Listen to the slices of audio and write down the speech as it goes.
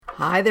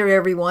Hi there,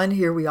 everyone.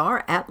 Here we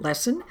are at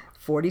lesson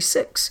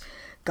 46.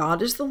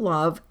 God is the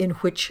love in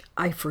which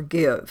I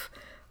forgive.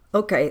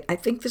 Okay, I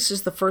think this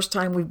is the first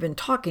time we've been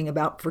talking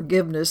about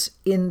forgiveness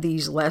in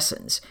these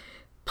lessons.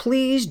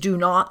 Please do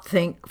not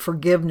think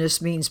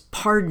forgiveness means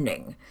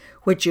pardoning,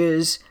 which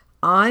is,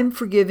 I'm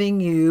forgiving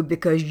you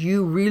because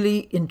you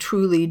really and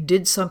truly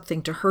did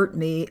something to hurt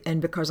me,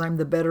 and because I'm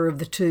the better of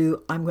the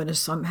two, I'm going to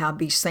somehow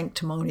be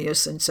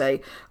sanctimonious and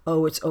say,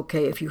 oh, it's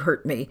okay if you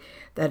hurt me.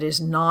 That is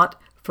not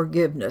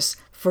forgiveness.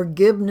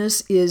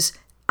 Forgiveness is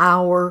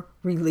our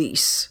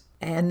release.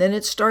 And then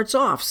it starts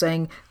off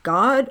saying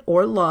God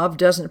or love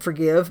doesn't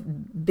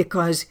forgive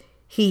because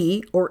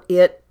he or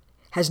it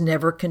has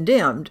never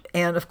condemned.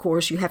 And of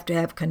course, you have to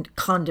have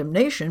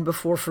condemnation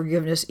before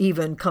forgiveness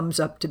even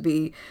comes up to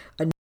be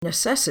a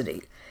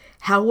necessity.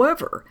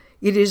 However,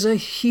 it is a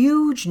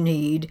huge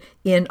need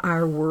in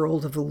our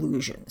world of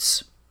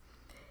illusions.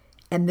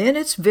 And then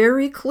it's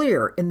very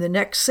clear in the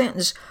next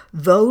sentence,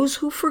 those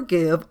who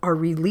forgive are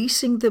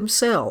releasing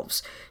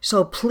themselves.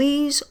 So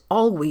please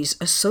always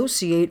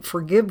associate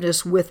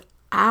forgiveness with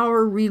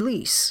our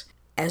release.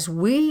 As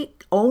we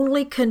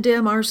only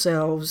condemn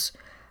ourselves,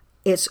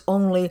 it's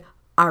only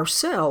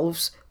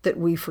ourselves that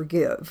we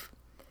forgive.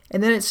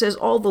 And then it says,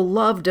 although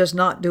love does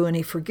not do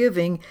any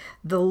forgiving,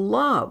 the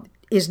love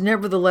is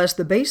nevertheless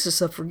the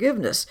basis of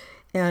forgiveness.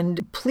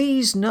 And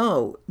please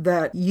know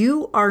that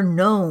you are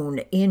known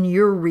in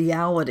your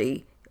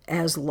reality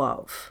as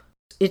love.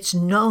 It's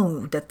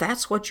known that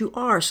that's what you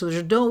are. So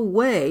there's no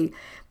way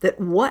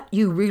that what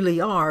you really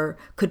are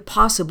could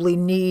possibly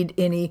need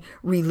any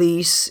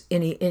release,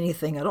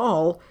 anything at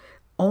all.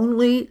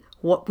 Only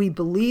what we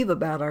believe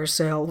about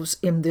ourselves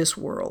in this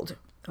world.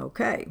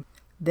 Okay.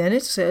 Then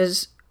it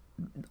says,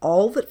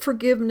 all that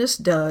forgiveness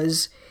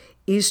does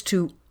is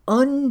to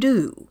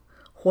undo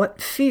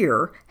what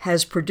fear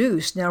has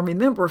produced. Now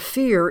remember,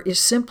 fear is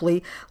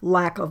simply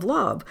lack of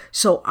love.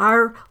 So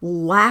our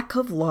lack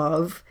of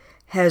love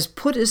has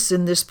put us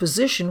in this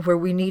position where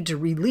we need to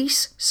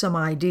release some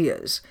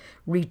ideas,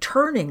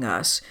 returning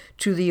us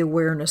to the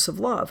awareness of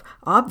love.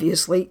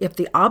 Obviously, if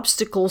the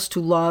obstacles to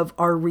love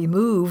are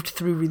removed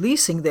through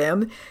releasing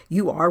them,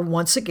 you are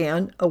once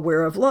again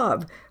aware of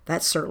love.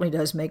 That certainly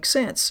does make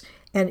sense.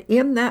 And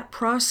in that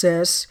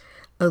process,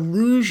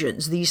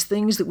 illusions, these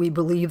things that we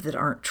believe that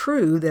aren't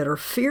true, that are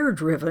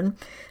fear-driven,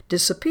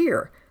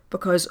 disappear.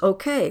 Because,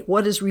 okay,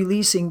 what is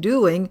releasing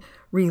doing?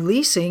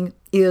 Releasing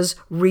is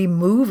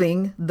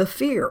removing the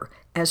fear.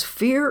 As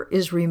fear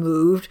is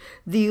removed,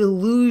 the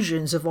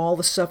illusions of all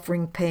the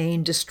suffering,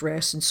 pain,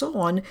 distress, and so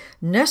on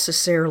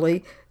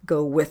necessarily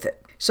go with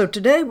it. So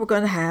today we're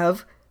going to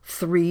have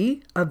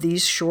 3 of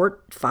these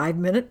short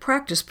 5-minute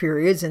practice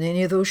periods and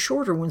any of those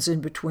shorter ones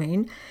in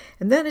between.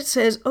 And then it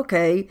says,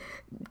 okay,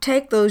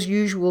 take those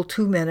usual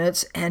 2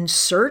 minutes and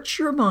search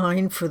your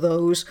mind for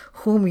those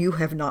whom you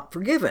have not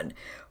forgiven.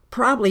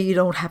 Probably you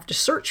don't have to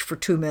search for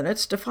 2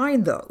 minutes to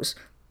find those.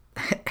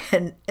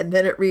 And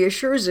then it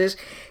reassures us,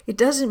 it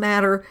doesn't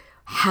matter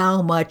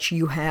how much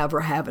you have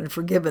or haven't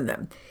forgiven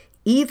them.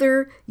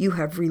 Either you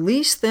have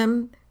released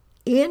them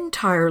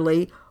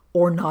entirely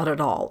or not at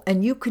all.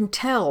 And you can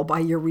tell by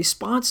your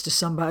response to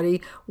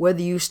somebody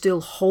whether you still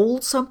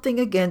hold something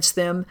against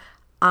them,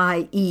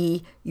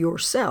 i.e.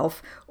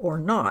 yourself, or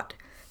not.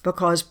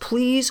 Because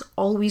please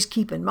always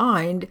keep in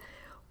mind,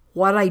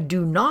 what I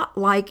do not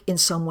like in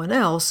someone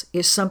else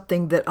is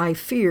something that I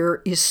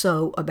fear is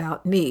so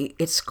about me.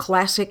 It's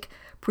classic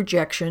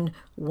projection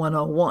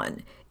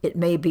 101. It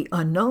may be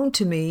unknown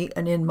to me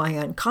and in my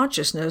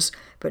unconsciousness,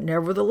 but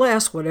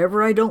nevertheless,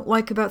 whatever I don't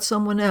like about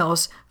someone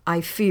else,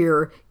 I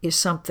fear is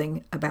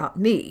something about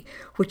me,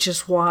 which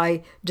is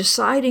why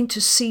deciding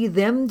to see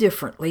them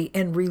differently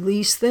and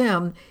release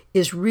them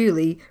is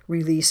really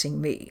releasing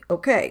me.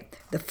 Okay,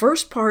 the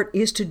first part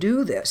is to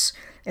do this.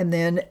 And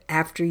then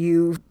after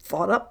you've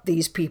thought up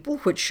these people,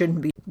 which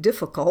shouldn't be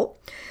difficult,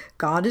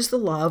 God is the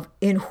love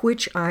in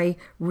which I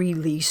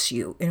release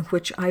you, in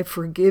which I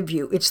forgive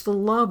you. It's the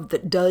love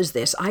that does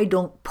this. I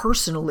don't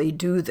personally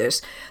do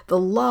this. The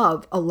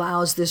love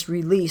allows this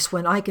release.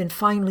 When I can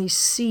finally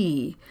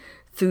see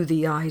through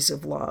the eyes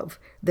of love,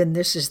 then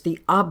this is the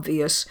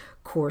obvious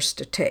course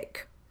to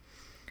take.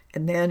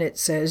 And then it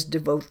says,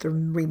 devote the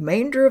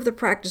remainder of the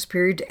practice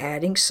period to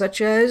adding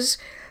such as,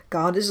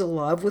 God is a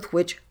love with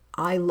which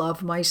I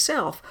love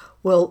myself.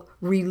 Well,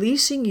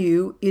 releasing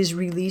you is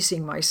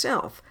releasing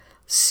myself.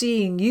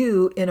 Seeing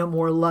you in a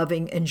more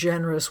loving and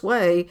generous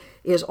way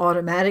is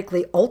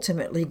automatically,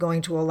 ultimately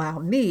going to allow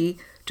me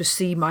to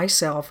see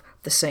myself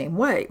the same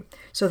way,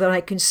 so that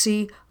I can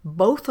see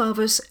both of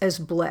us as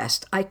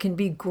blessed. I can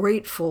be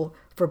grateful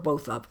for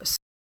both of us.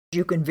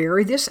 You can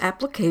vary this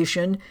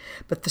application,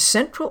 but the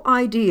central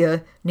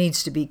idea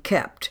needs to be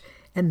kept.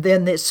 And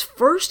then this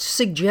first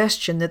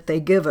suggestion that they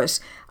give us,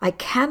 I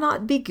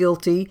cannot be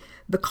guilty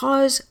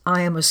because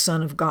I am a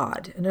son of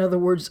God. In other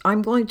words,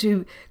 I'm going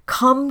to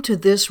come to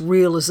this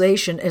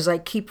realization as I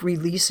keep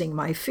releasing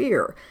my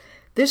fear.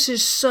 This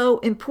is so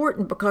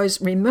important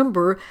because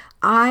remember,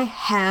 I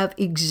have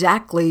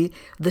exactly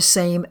the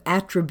same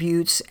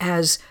attributes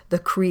as the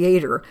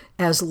Creator,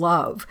 as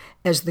love,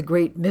 as the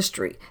great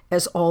mystery,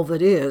 as all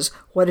that is,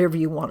 whatever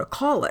you want to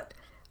call it.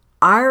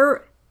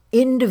 Our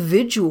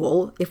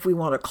individual, if we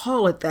want to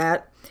call it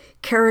that,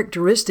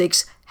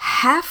 characteristics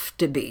have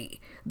to be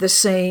the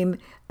same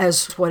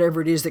as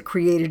whatever it is that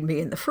created me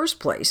in the first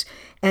place.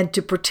 And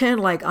to pretend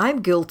like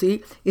I'm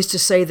guilty is to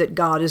say that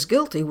God is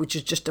guilty, which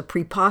is just a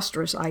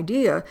preposterous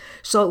idea.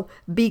 So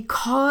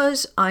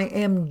because I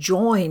am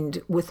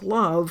joined with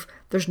love,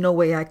 there's no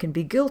way I can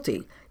be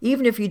guilty.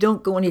 Even if you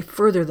don't go any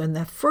further than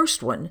that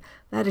first one,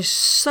 that is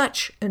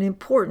such an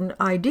important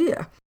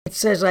idea. It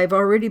says, I've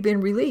already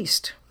been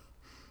released.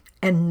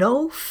 And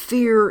no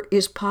fear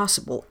is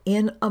possible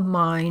in a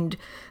mind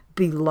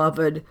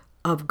beloved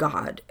of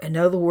God. In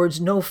other words,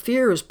 no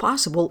fear is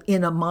possible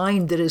in a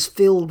mind that is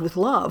filled with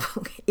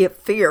love. If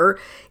fear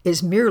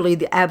is merely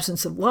the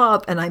absence of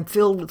love and I'm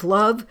filled with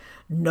love,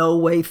 no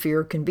way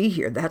fear can be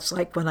here. That's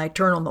like when I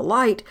turn on the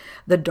light,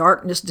 the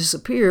darkness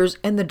disappears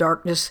and the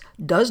darkness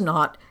does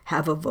not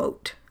have a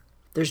vote.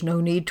 There's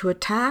no need to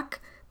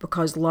attack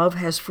because love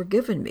has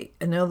forgiven me.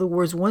 In other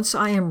words, once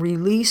I am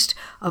released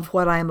of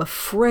what I am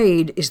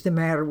afraid is the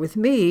matter with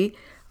me,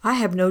 I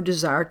have no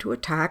desire to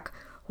attack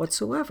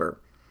whatsoever.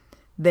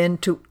 Then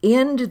to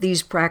end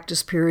these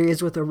practice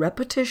periods with a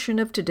repetition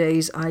of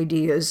today's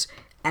ideas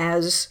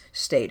as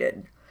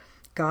stated.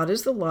 God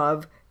is the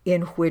love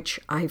in which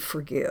I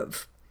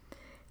forgive.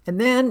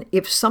 And then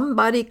if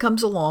somebody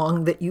comes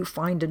along that you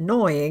find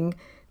annoying,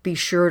 be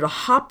sure to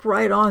hop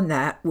right on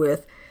that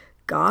with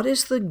God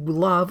is the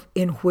love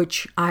in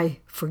which I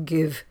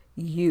forgive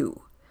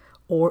you,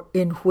 or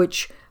in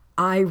which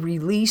I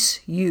release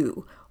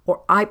you,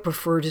 or I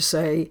prefer to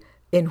say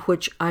in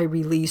which I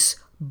release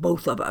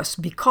both of us,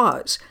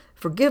 because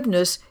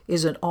forgiveness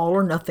is an all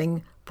or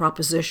nothing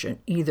proposition.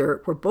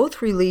 Either we're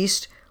both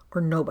released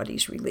or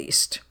nobody's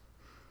released.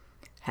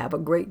 Have a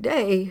great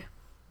day.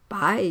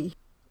 Bye.